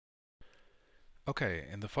Okay,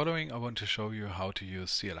 in the following I want to show you how to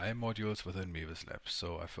use CLI modules within MeVisLab.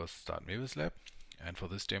 So I first start MeVisLab, and for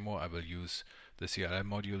this demo I will use the CLI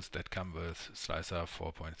modules that come with Slicer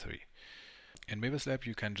 4.3. In MeVisLab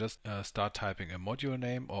you can just start typing a module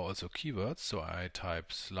name or also keywords. So I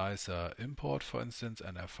type Slicer import, for instance,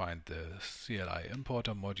 and I find the CLI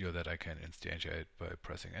importer module that I can instantiate by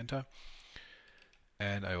pressing enter.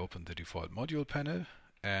 And I open the default module panel,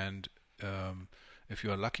 and if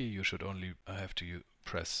you are lucky, you should only have to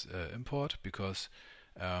press import, because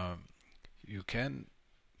you can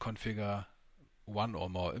configure one or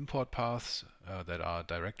more import paths that are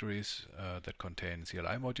directories that contain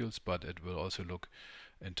CLI modules, but it will also look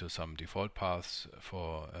into some default paths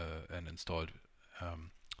for an installed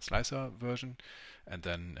Slicer version, and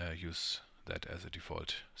then use that as a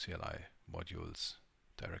default CLI modules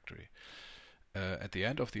directory. At the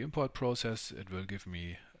end of the import process, it will give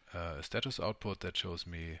me a status output that shows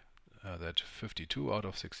me that 52 out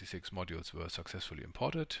of 66 modules were successfully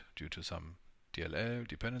imported due to some DLL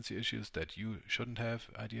dependency issues that you shouldn't have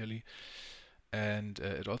ideally. And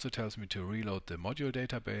it also tells me to reload the module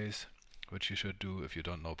database, which you should do if you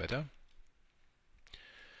don't know better.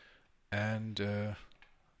 And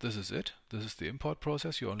this is it. This is the import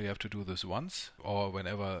process. You only have to do this once, or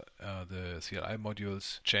whenever the CLI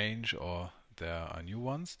modules change or there are new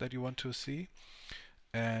ones that you want to see.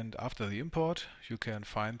 And after the import, you can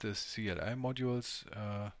find the CLI modules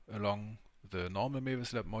along the normal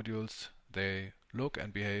MeVisLab modules. They look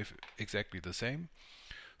and behave exactly the same.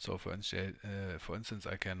 So for instance,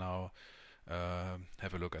 I can now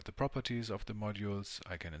have a look at the properties of the modules.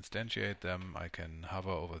 I can instantiate them. I can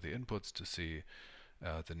hover over the inputs to see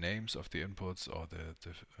the names of the inputs or the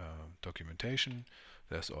documentation.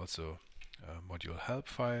 There's also a module help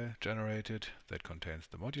file generated that contains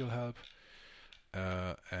the module help,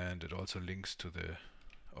 and it also links to the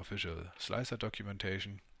official Slicer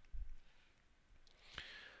documentation.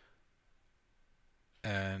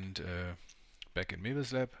 And back in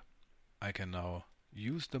MeVisLab, I can now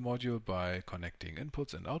use the module by connecting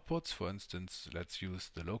inputs and outputs. For instance, let's use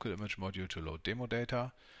the local image module to load demo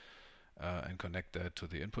data and connect that to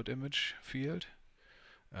the input image field.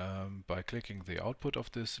 By clicking the output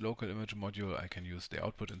of this local image module, I can use the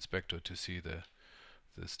output inspector to see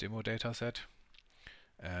this demo data set.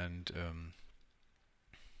 And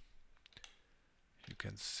you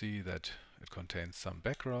can see that it contains some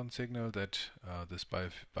background signal that this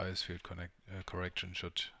bias field correction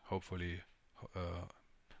should hopefully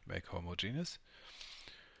make homogeneous.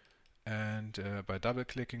 And by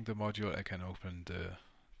double-clicking the module, I can open the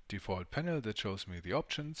default panel that shows me the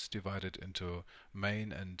options divided into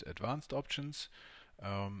main and advanced options,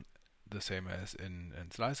 the same as in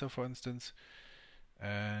Slicer, for instance.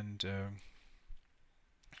 And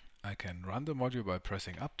I can run the module by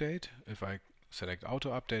pressing update. If I select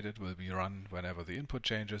auto update, it will be run whenever the input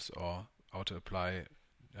changes, or auto apply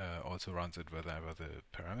also runs it whenever the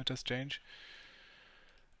parameters change.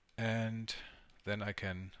 And then I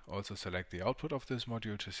can also select the output of this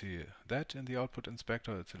module to see that in the output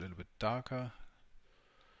inspector. It's a little bit darker.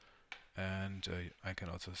 And I can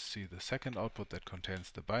also see the second output that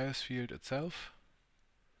contains the bias field itself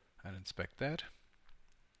and inspect that.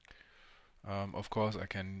 Of course, I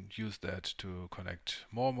can use that to connect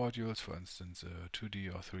more modules, for instance a 2D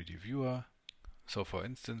or 3D viewer. So for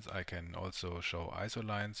instance, I can also show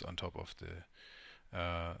isolines on top of the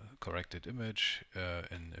corrected image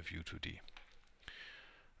in a view 2D.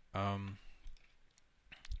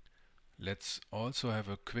 Let's also have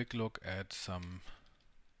a quick look at some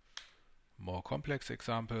more complex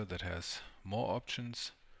example that has more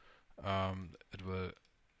options. It will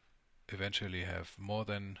eventually have more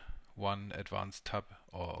than one advanced tab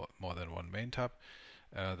or more than one main tab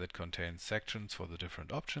that contains sections for the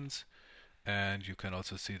different options. And you can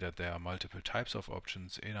also see that there are multiple types of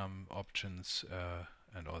options, enum options,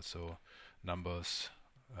 and also numbers,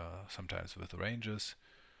 sometimes with ranges.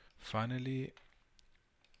 Finally,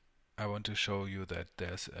 I want to show you that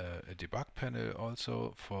there's a debug panel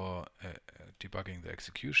also for debugging the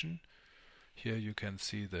execution. Here you can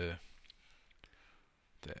see the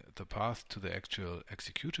path to the actual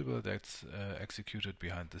executable that's executed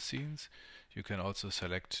behind the scenes. You can also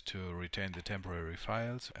select to retain the temporary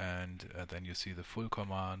files, and then you see the full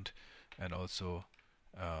command and also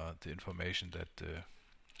the information that the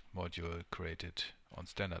module created on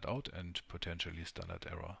standard out and potentially standard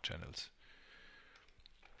error channels.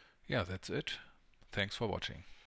 Yeah, that's it. Thanks for watching.